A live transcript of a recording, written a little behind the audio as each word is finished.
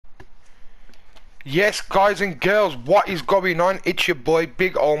Yes, guys and girls, what is going on? It's your boy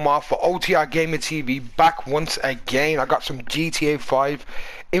Big Omar for OTR Gamer TV, back once again. I got some GTA 5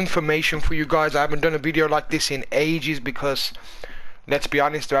 information for you guys. I haven't done a video like this in ages because, let's be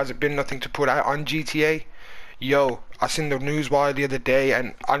honest, there hasn't been nothing to put out on GTA. Yo, I seen the news wire the other day,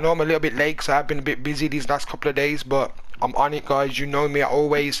 and I know I'm a little bit late because I've been a bit busy these last couple of days, but I'm on it, guys. You know me, I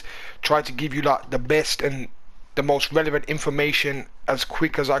always try to give you like the best and the most relevant information as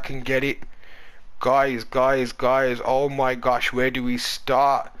quick as I can get it. Guys, oh my gosh, where do we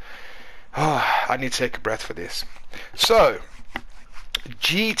start? Oh, I need to take a breath for this. So,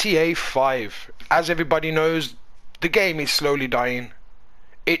 GTA 5, as everybody knows, the game is slowly dying.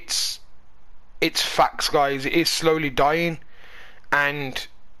 It's facts, guys. It is slowly dying, and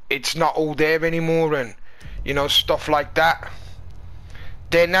it's not all there anymore, and you know, stuff like that.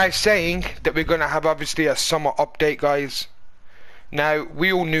 They're now saying that we're gonna have obviously a summer update, guys. Now,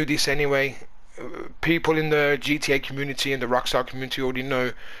 we all knew this anyway. People in the GTA community and the Rockstar community already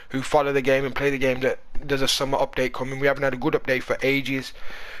know, who follow the game and play the game, that there's a summer update coming. We haven't had a good update for ages,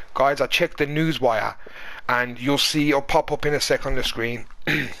 guys. I checked the news wire, and you'll see it'll pop up in a sec on the screen.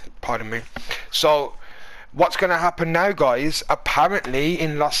 Pardon me. So what's going to happen now, guys? Apparently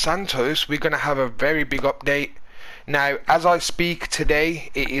in Los Santos we're going to have a very big update. Now, as I speak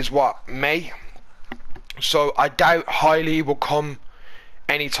today, it is what, May? So I doubt highly it will come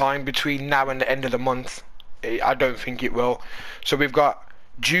anytime between now and the end of the month. I don't think it will. So we've got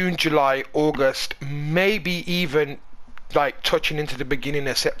June, July, August, maybe even like touching into the beginning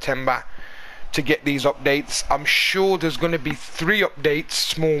of September to get these updates. I'm sure there's going to be 3 updates,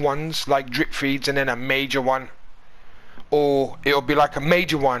 small ones like drip feeds, and then a major one, or it'll be like a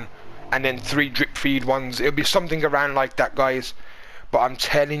major one and then 3 drip feed ones. It'll be something around like that, guys. But I'm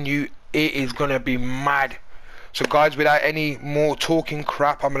telling you, it is going to be mad. So guys, without any more talking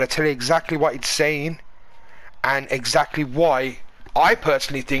crap, I'm going to tell you exactly what it's saying and exactly why I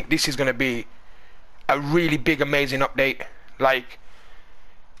personally think this is going to be a really big, amazing update. Like,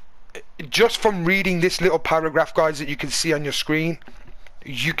 just from reading this little paragraph, guys, that you can see on your screen,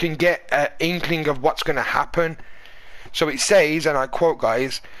 you can get an inkling of what's going to happen. So it says, and I quote,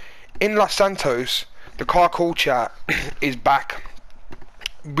 guys, in Los Santos, the car culture is back.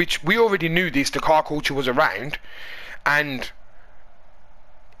 Which we already knew this, the car culture was around, and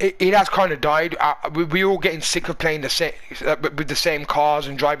it has kind of died. We're all getting sick of playing the same with the same cars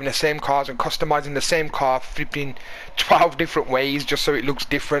and driving the same cars and customizing the same car flipping 12 different ways just so it looks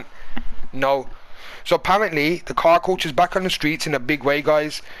different. No. So apparently the car culture is back on the streets in a big way,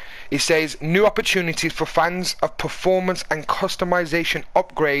 guys. It says new opportunities for fans of performance and customization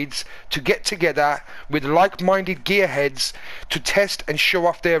upgrades to get together with like-minded gearheads to test and show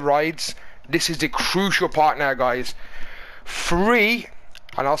off their rides. This is the crucial part now, guys. Free,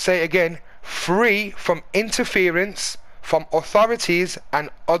 and I'll say it again, free from interference from authorities and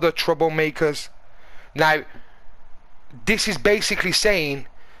other troublemakers. Now, this is basically saying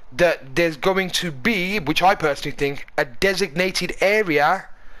that there's going to be, which I personally think, a designated area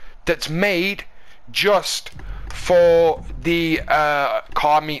that's made just for the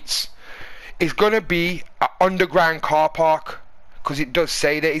car meets. It's going to be an underground car park, because it does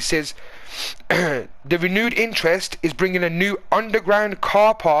say that. It says the renewed interest is bringing a new underground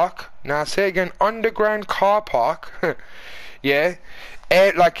car park. Now I say again, underground car park. Yeah,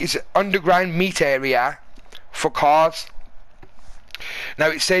 like it's an underground meet area for cars. Now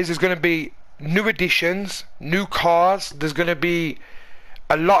it says there's going to be new additions, new cars. There's going to be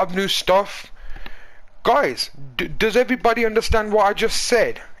a lot of new stuff. Guys, does everybody understand what I just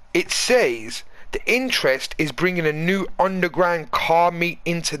said? It says the interest is bringing a new underground car meet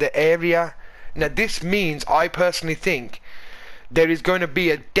into the area. Now this means, I personally think, there is going to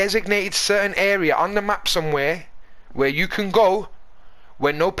be a designated certain area on the map somewhere where you can go,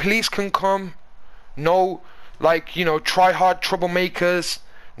 where no police can come, no, like, you know, try hard troublemakers,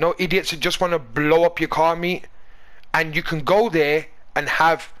 no idiots that just want to blow up your car meet, and you can go there and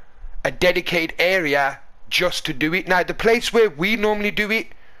have a dedicated area just to do it. Now the place where we normally do it,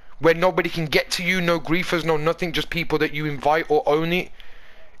 where nobody can get to you, no griefers, no nothing, just people that you invite or own it,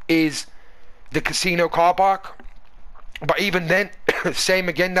 is the casino car park. But even then, same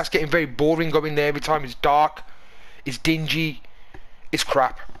again, that's getting very boring going there every time. It's dark, it's dingy, it's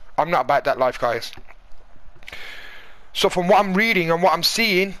crap. I'm not about that life, guys. So from what I'm reading and what I'm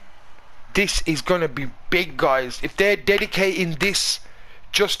seeing, this is gonna be big, guys. If they're dedicating this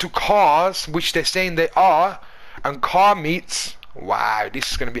just to cars, which they're saying they are, and car meets, wow, this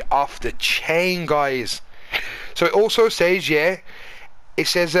is gonna be off the chain, guys. So it also says, yeah, it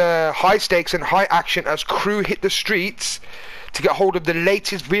says high stakes and high action as crew hit the streets to get hold of the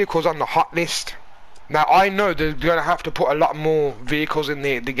latest vehicles on the hot list. Now I know they're gonna have to put a lot more vehicles in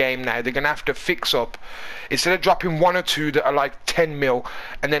the game now. They're gonna have to fix up, instead of dropping one or two that are like 10 mil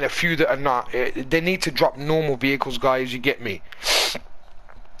and then a few that are not. They need to drop normal vehicles, guys. You get me?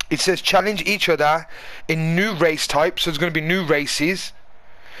 It says challenge each other in new race types. So there's gonna be new races.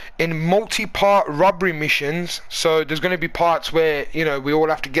 In multi-part robbery missions, so there's going to be parts where, you know, we all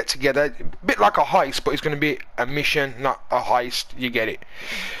have to get together, a bit like a heist, but it's going to be a mission, not a heist. You get it?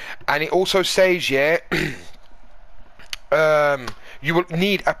 And it also says, yeah, you will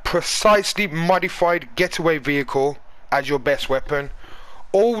need a precisely modified getaway vehicle as your best weapon.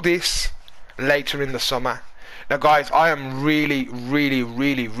 All this later in the summer. Now guys, I am really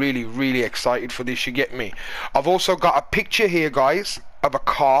excited for this. You get me? I've also got a picture here, guys, of a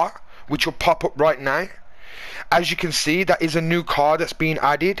car which will pop up right now. As you can see, that is a new car that's been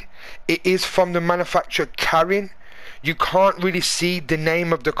added. It is from the manufacturer Karin. You can't really see the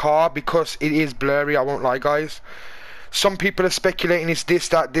name of the car because it is blurry, I won't lie, guys. Some people are speculating it's this,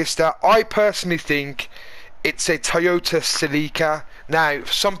 that. I personally think it's a Toyota Celica. Now,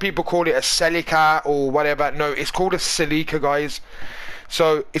 some people call it a Celica or whatever. No, it's called a Celica, guys.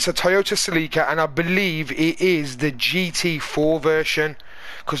 So it's a Toyota Celica, and I believe it is the GT4 version,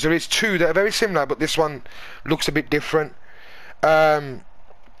 because there is two that are very similar, but this one looks a bit different. I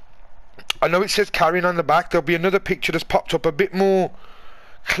know it says Karin on the back. There'll be another picture that's popped up a bit more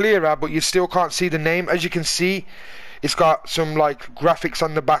clearer, but you still can't see the name. As you can see, it's got some like graphics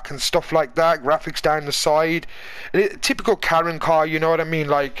on the back and stuff like that, graphics down the side. Typical Karin car, you know what I mean?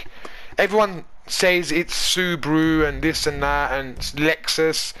 Like, everyone says it's Subaru and this and that and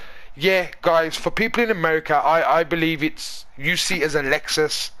Lexus. Yeah, guys, for people in America, I believe you see it as a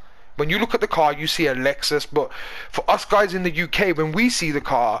Lexus. When you look at the car, you see a Lexus. But for us guys in the UK, when we see the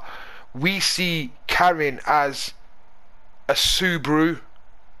car, we see Karin as a Subaru,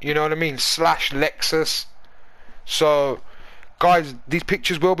 you know what I mean, / Lexus. So guys, these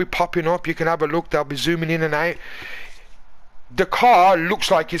pictures will be popping up. You can have a look. They'll be zooming in and out. The car looks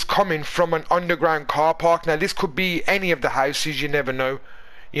like it's coming from an underground car park. Now this could be any of the houses, you never know.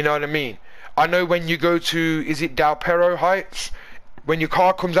 You know what I mean? I know when you go to, is it Del Perro Heights? When your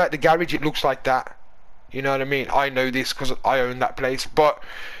car comes out the garage, it looks like that. You know what I mean? I know this because I own that place. But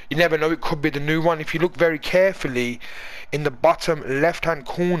you never know, it could be the new one. If you look very carefully, in the bottom left hand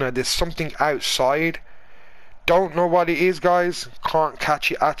corner, there's something outside. Don't know what it is, guys. Can't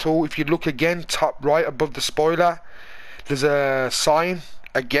catch it at all. If you look again, top right above the spoiler, there's a sign.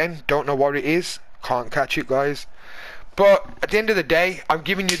 Again, don't know what it is. Can't catch it, guys. But at the end of the day, I'm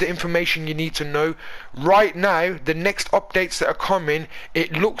giving you the information you need to know. Right now, the next updates that are coming,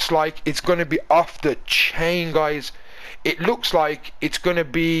 it looks like it's going to be off the chain, guys. It looks like it's going to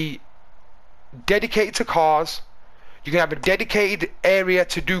be dedicated to cars. You can have a dedicated area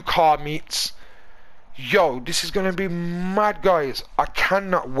to do car meets. Yo, this is gonna be mad, guys. I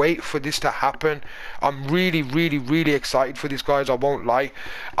cannot wait for this to happen. I'm really excited for this, guys. I won't lie.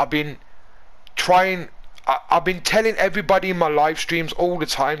 I've been telling everybody in my live streams all the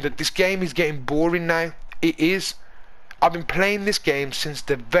time that this game is getting boring now. It is. I've been playing this game since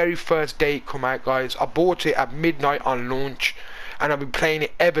the very first day it come out, guys. I bought it at midnight on launch, and I've been playing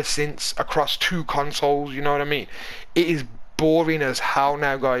it ever since across 2 consoles. You know what I mean? It is boring as hell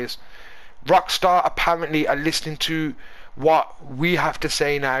now, guys. Rockstar apparently are listening to what we have to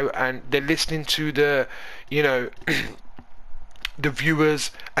say now, and they're listening to the, you know, the viewers,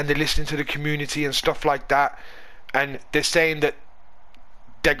 and they're listening to the community and stuff like that, and they're saying that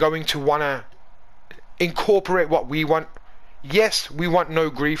they're going to want to incorporate what we want. Yes, we want no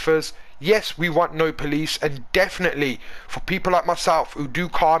griefers. Yes, we want no police. And definitely for people like myself who do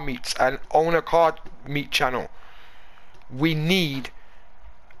car meets and own a car meet channel, we need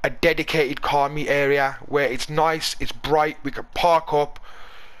a dedicated car meet area where it's nice, it's bright, we can park up,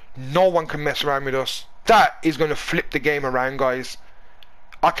 no one can mess around with us. That is going to flip the game around, guys.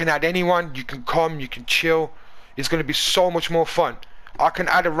 I can add anyone, you can come, you can chill. It's going to be so much more fun. I can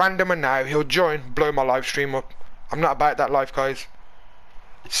add a randomer now, he'll join, blow my live stream up. I'm not about that life, guys.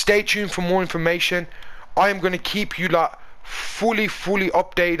 Stay tuned for more information. I am going to keep you like fully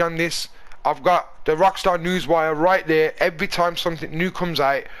updated on this. I've got the Rockstar Newswire right there. Every time something new comes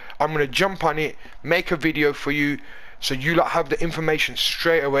out, I'm going to jump on it, make a video for you, so you lot have the information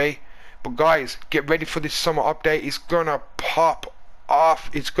straight away. But guys, get ready for this summer update. It's going to pop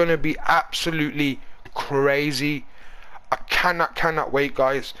off. It's going to be absolutely crazy. I cannot wait,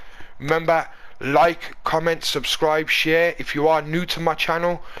 guys. Remember, like, comment, subscribe, share. If you are new to my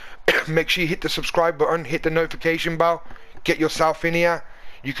channel, make sure you hit the subscribe button, hit the notification bell, get yourself in here.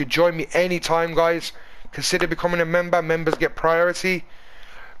 You could join me anytime, guys. Consider becoming a member. Members get priority.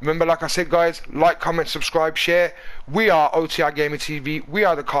 Remember, like I said, guys, like, comment, subscribe, share. We are OTR Gamer TV. We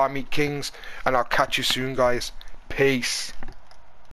are the Car Meet Kings, and I'll catch you soon, guys. Peace.